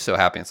 why are you so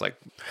happy? It's like,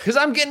 because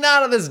I'm getting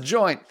out of this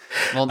joint.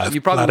 Well,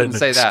 you probably wouldn't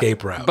say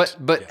that. Route.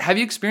 But have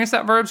you experienced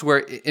that, Verbs,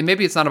 where and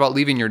maybe it's not about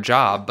leaving your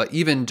job, but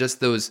even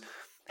just those,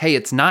 hey,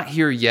 it's not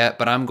here yet,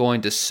 but I'm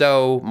going to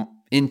sow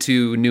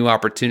into new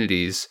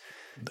opportunities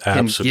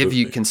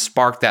can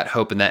spark that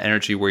hope and that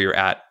energy where you're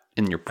at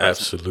in your present.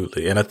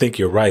 Absolutely. And I think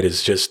you're right.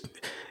 It's just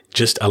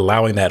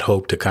allowing that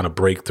hope to kind of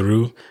break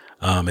through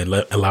and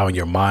allowing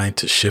your mind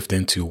to shift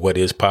into what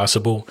is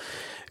possible.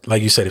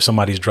 Like you said, if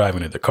somebody's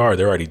driving in the car,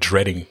 they're already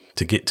dreading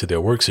to get to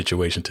their work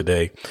situation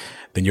today,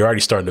 then you're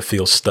already starting to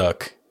feel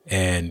stuck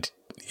and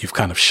you've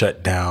kind of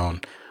shut down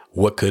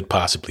what could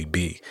possibly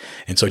be.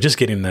 And so just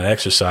getting that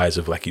exercise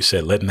of, like you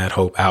said, letting that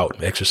hope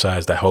out,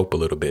 exercise that hope a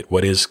little bit.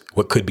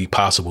 What could be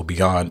possible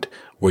beyond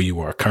where you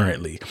are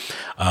currently?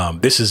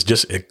 This is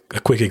just a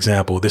quick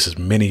example. This is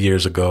many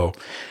years ago.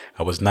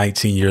 I was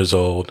 19 years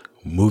old,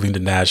 moving to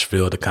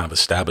Nashville to kind of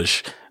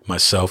establish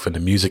myself in the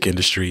music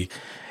industry.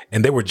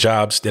 And there were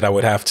jobs that I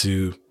would have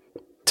to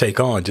take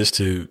on just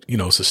to,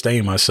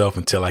 sustain myself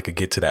until I could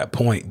get to that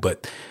point.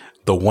 But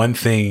the one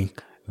thing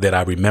that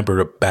I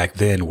remember back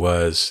then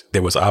was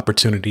there was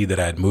opportunity that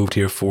I had moved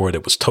here for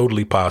that was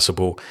totally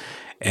possible.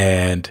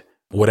 And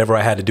whatever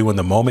I had to do in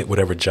the moment,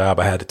 whatever job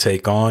I had to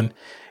take on,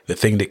 the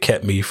thing that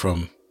kept me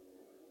from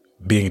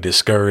being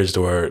discouraged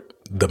or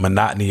the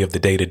monotony of the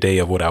day to day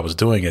of what I was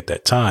doing at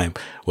that time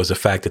was the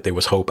fact that there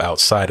was hope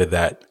outside of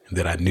that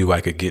I knew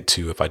I could get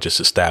to if I just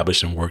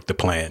established and worked the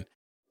plan.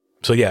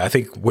 So yeah, I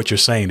think what you're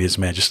saying is,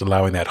 man, just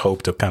allowing that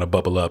hope to kind of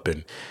bubble up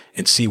and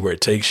see where it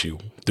takes you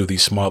through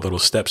these small little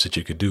steps that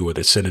you could do,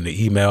 whether it's sending an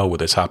email,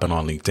 whether it's hopping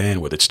on LinkedIn,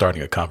 whether it's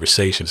starting a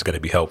conversation, is going to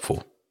be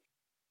helpful.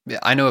 Yeah,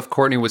 I know if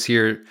Courtney was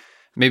here,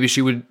 maybe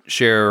she would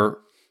share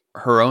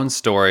her own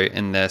story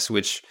in this,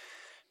 which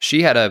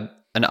she had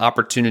an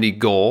opportunity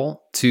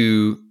goal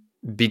to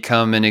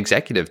become an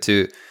executive,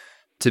 to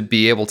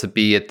be able to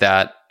be at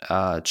that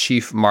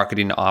chief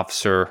marketing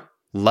officer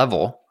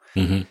level.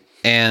 Mm-hmm.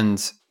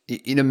 And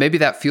maybe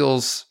that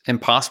feels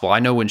impossible. I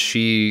know when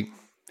she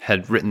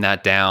had written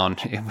that down,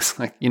 it was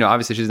like,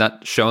 obviously she's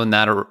not showing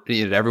that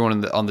to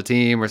everyone on the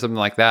team or something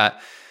like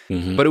that.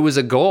 Mm-hmm. But it was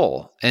a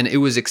goal and it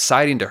was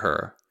exciting to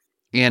her.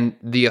 And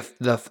the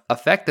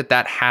effect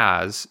that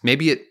has,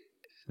 maybe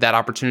that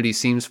opportunity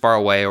seems far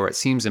away or it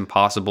seems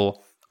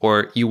impossible,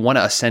 or you want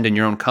to ascend in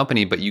your own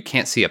company, but you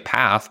can't see a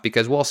path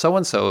because, well,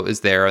 so-and-so is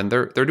there and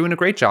they're doing a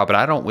great job, but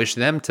I don't wish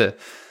them to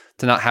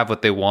not have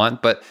what they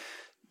want. But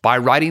by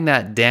writing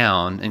that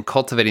down and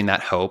cultivating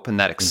that hope and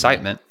that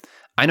excitement,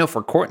 I know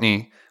for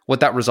Courtney, what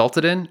that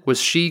resulted in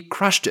was she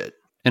crushed it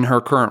in her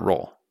current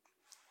role.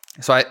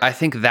 So I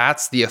think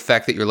that's the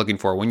effect that you're looking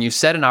for. When you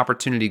set an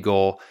opportunity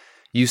goal,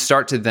 you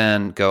start to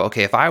then go,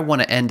 okay, if I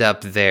want to end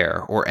up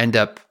there or end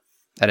up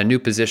at a new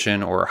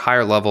position or a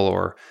higher level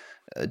or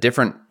a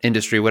different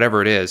industry,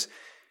 whatever it is,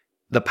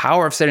 the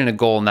power of setting a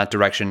goal in that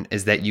direction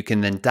is that you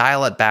can then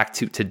dial it back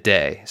to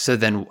today. So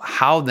then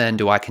how then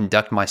do I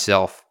conduct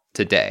myself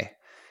today?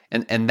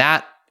 And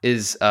that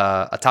is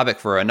a topic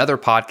for another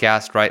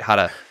podcast, right? How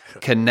to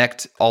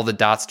connect all the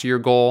dots to your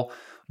goal.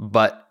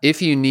 But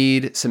if you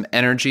need some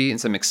energy and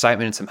some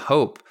excitement and some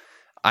hope,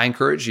 I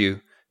encourage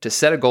you to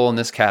set a goal in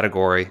this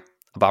category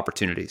of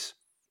opportunities.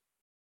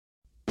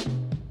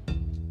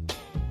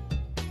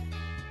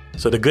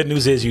 So the good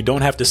news is you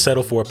don't have to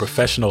settle for a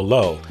professional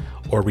low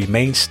or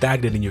remain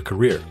stagnant in your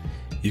career.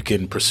 You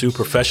can pursue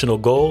professional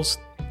goals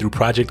through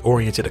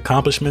project-oriented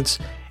accomplishments,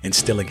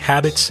 instilling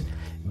habits,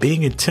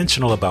 being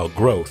intentional about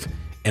growth,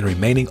 and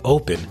remaining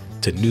open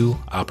to new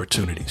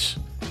opportunities.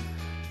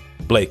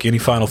 Blake, any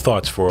final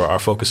thoughts for our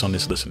Focus on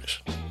This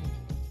listeners?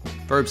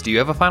 Verbs, do you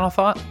have a final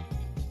thought?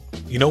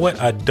 You know what?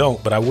 I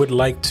don't, but I would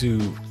like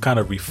to kind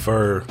of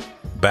refer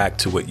back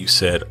to what you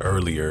said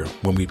earlier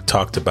when we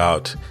talked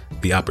about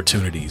the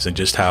opportunities and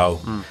just how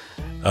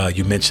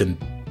you mentioned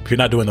if you're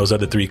not doing those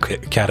other three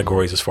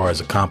categories as far as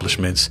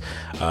accomplishments,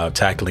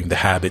 tackling the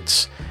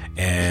habits,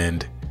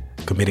 and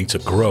committing to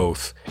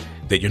growth,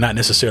 that you're not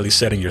necessarily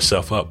setting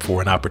yourself up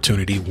for an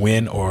opportunity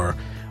when or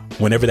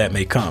whenever that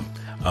may come.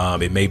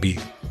 It may be,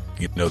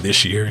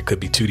 this year, it could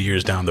be 2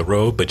 years down the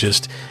road, but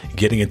just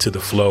getting into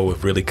the flow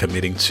of really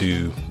committing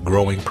to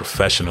growing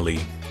professionally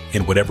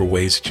in whatever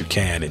ways that you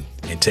can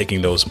and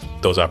taking those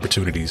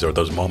opportunities or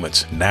those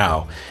moments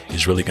now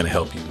is really going to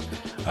help you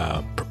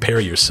prepare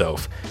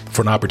yourself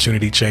for an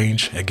opportunity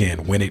change, again,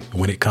 when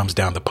it comes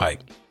down the pike.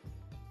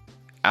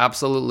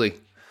 Absolutely.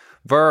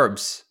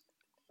 Verbs,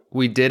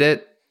 we did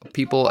it.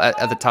 People at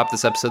the top of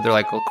this episode, they're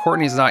like, well,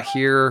 Courtney's not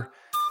here.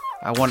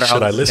 I wonder how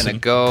this is going to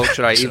go.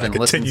 Should I even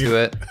listen to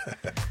it?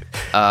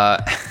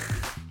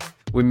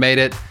 We made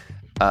it.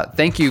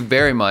 Thank you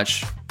very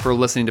much for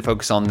listening to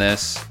Focus on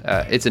This.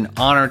 It's an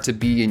honor to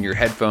be in your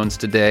headphones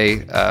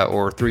today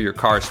or through your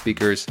car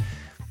speakers.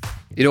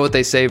 You know what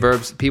they say,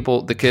 Verbs?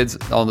 People, the kids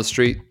on the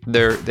street,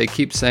 they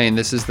keep saying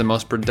this is the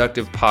most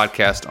productive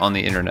podcast on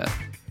the internet.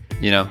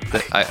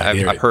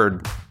 I've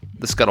heard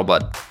the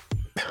scuttlebutt.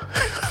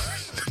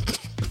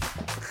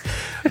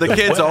 The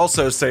kids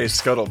also say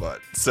scuttlebutt,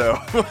 so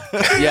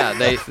yeah,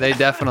 they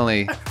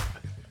definitely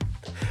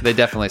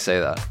say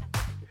that.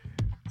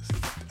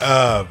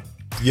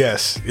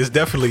 Yes, it's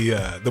definitely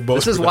the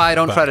most. This is why I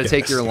don't try to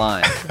take your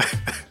line.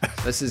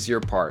 This is your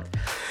part.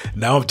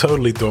 Now I'm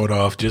totally thrown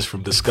off just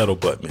from the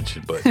scuttlebutt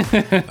mention,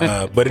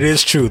 but it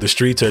is true. The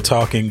streets are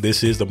talking.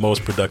 This is the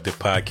most productive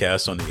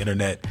podcast on the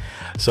internet.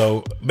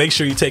 So make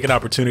sure you take an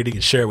opportunity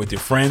and share it with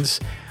your friends.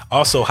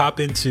 Also, hop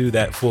into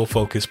that Full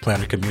Focus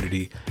Planner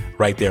community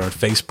right there on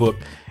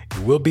Facebook.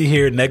 We'll be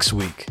here next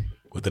week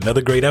with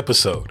another great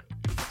episode.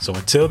 So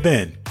until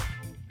then,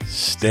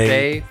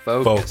 stay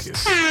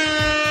focused.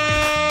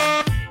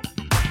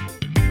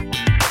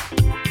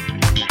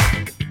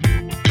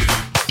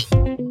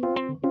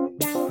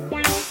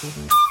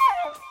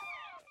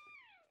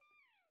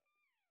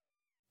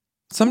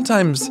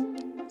 Sometimes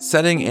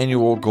setting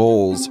annual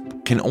goals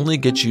can only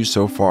get you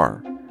so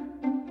far.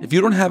 If you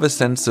don't have a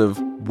sense of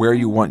where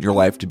you want your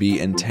life to be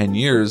in 10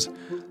 years,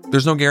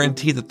 there's no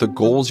guarantee that the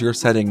goals you're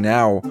setting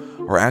now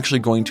are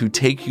actually going to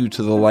take you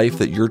to the life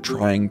that you're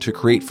trying to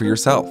create for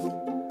yourself.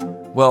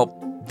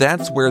 Well,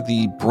 that's where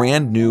the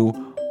brand new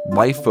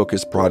Life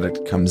Focus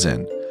product comes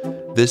in.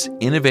 This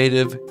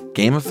innovative,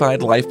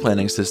 gamified life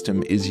planning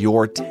system is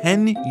your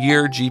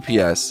 10-year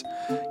GPS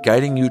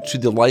guiding you to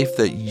the life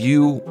that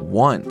you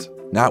want,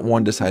 not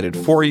one decided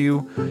for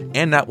you,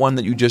 and not one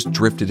that you just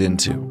drifted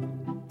into.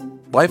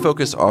 Life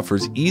Focus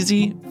offers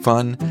easy,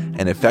 fun,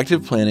 and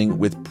effective planning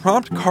with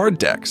prompt card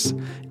decks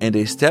and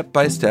a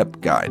step-by-step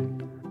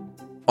guide.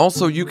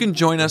 Also, you can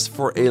join us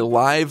for a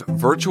live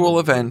virtual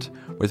event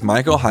with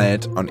Michael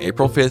Hyatt on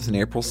April 5th and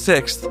April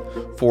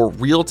 6th for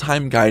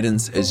real-time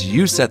guidance as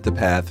you set the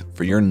path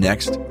for your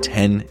next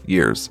 10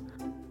 years.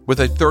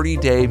 With a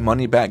 30-day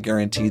money-back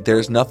guarantee,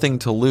 there's nothing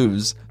to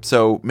lose,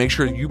 so make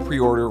sure you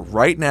pre-order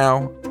right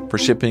now for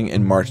shipping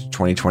in March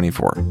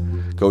 2024.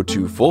 Go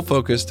to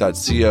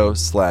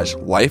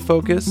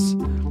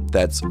fullfocus.co/lifefocus.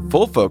 That's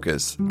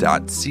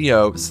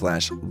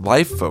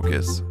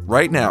fullfocus.co/lifefocus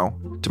right now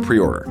to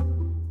pre-order.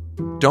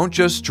 Don't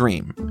just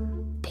dream.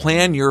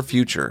 Plan your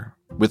future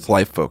with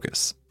Life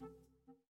Focus.